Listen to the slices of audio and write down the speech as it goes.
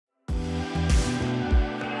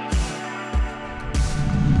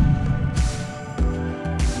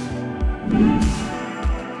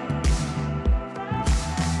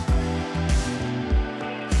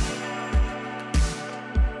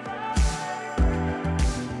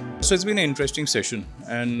So it's been an interesting session,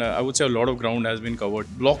 and I would say a lot of ground has been covered.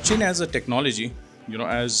 Blockchain as a technology,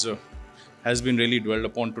 as has been really dwelled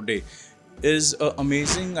upon today, is an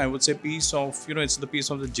amazing, I would say, piece of, it's the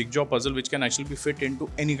piece of the jigsaw puzzle which can actually be fit into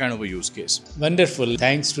any kind of a use case. Wonderful.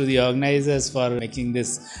 Thanks to the organizers for arranging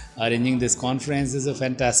this conference. This is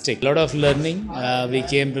fantastic. A lot of learning. We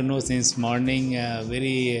came to know since morning,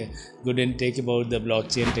 very good intake about the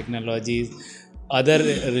blockchain technologies, other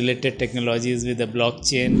related technologies with the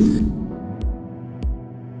blockchain.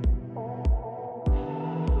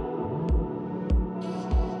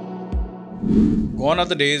 Gone are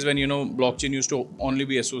the days when, blockchain used to only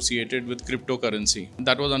be associated with cryptocurrency.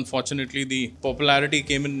 That was unfortunately the popularity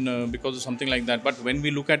came in because of something like that. But when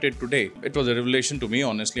we look at it today, it was a revelation to me,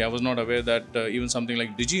 honestly. I was not aware that even something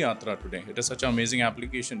like DigiYatra today, it is such an amazing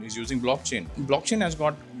application, is using blockchain. Blockchain has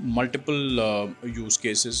got multiple use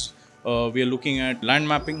cases. We are looking at land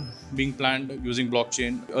mapping being planned using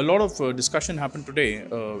blockchain. A lot of discussion happened today,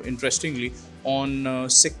 interestingly, on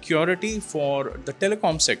security for the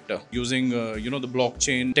telecom sector using, the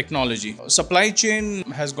blockchain technology. Supply chain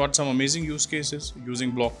has got some amazing use cases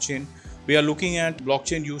using blockchain. We are looking at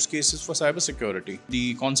blockchain use cases for cybersecurity.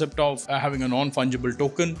 The concept of having a non-fungible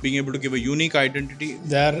token, being able to give a unique identity.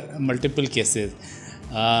 There are multiple cases.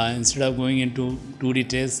 Instead of going into too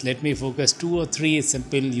details, let me focus 2 or 3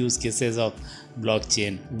 simple use cases of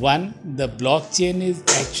blockchain. One, the blockchain is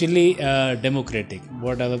actually democratic.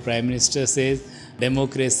 What our Prime Minister says,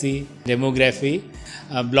 democracy, demography.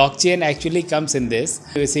 Blockchain actually comes in this.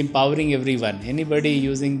 It's empowering everyone. Anybody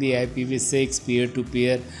using the IPv6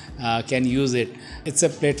 peer-to-peer can use it. It's a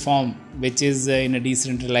platform which is in a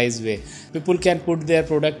decentralized way. People can put their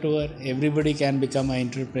product over. Everybody can become an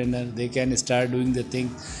entrepreneur. They can start doing the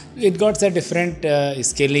thing. It got a different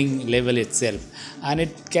scaling level itself, and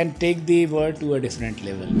it can take the world to a different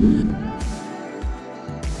level.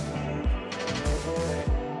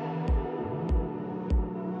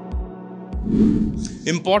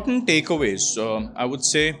 Important takeaways, I would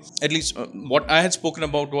say, at least what I had spoken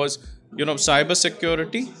about was,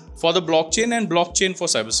 cybersecurity for the blockchain and blockchain for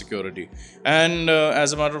cybersecurity. And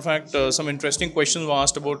as a matter of fact, some interesting questions were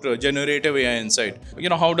asked about generative AI inside.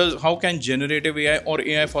 How can generative AI or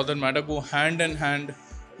AI for that matter go hand in hand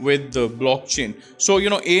with the blockchain? So,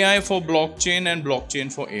 AI for blockchain and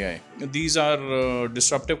blockchain for AI. These are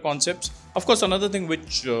disruptive concepts. Of course, another thing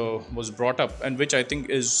which was brought up and which I think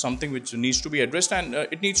is something which needs to be addressed, and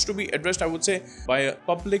it needs to be addressed, I would say, by a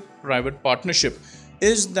public-private partnership,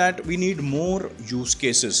 is that we need more use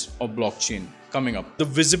cases of blockchain coming up. The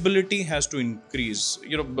visibility has to increase.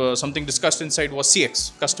 Something discussed inside was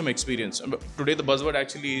CX, customer experience. Today, the buzzword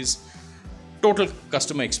actually is total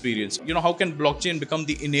customer experience. How can blockchain become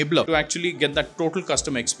the enabler to actually get that total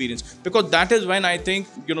customer experience? Because that is when I think,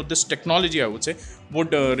 this technology, I would say,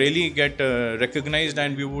 would really get recognized,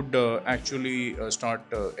 and we would actually start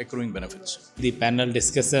accruing benefits. The panel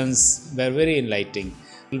discussions were very enlightening.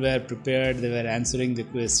 People were prepared, they were answering the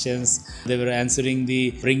questions, they were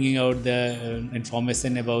bringing out the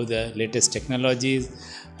information about the latest technologies.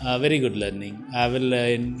 Very good learning. I will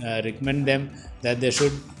recommend them that they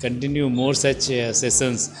should continue more such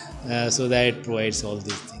sessions so that it provides all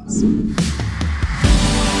these things.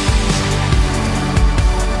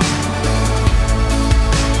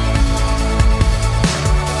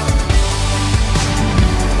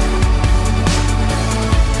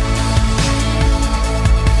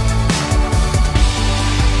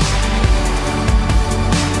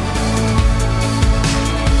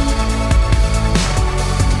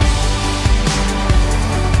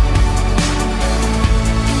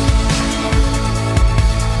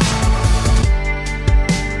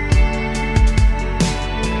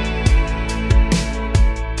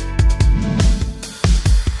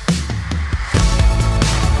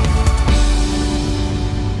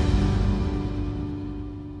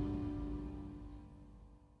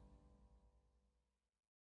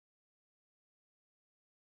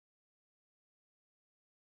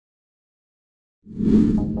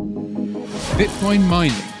 Bitcoin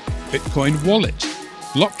mining, Bitcoin wallet,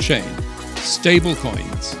 blockchain,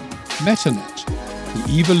 stablecoins, MetaNet,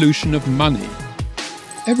 the evolution of money.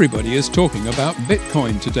 Everybody is talking about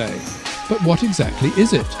Bitcoin today, but what exactly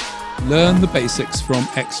is it? Learn the basics from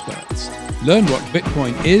experts. Learn what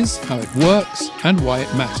Bitcoin is, how it works, and why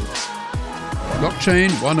it matters.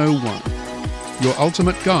 Blockchain 101, your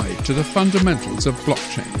ultimate guide to the fundamentals of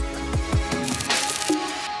blockchain.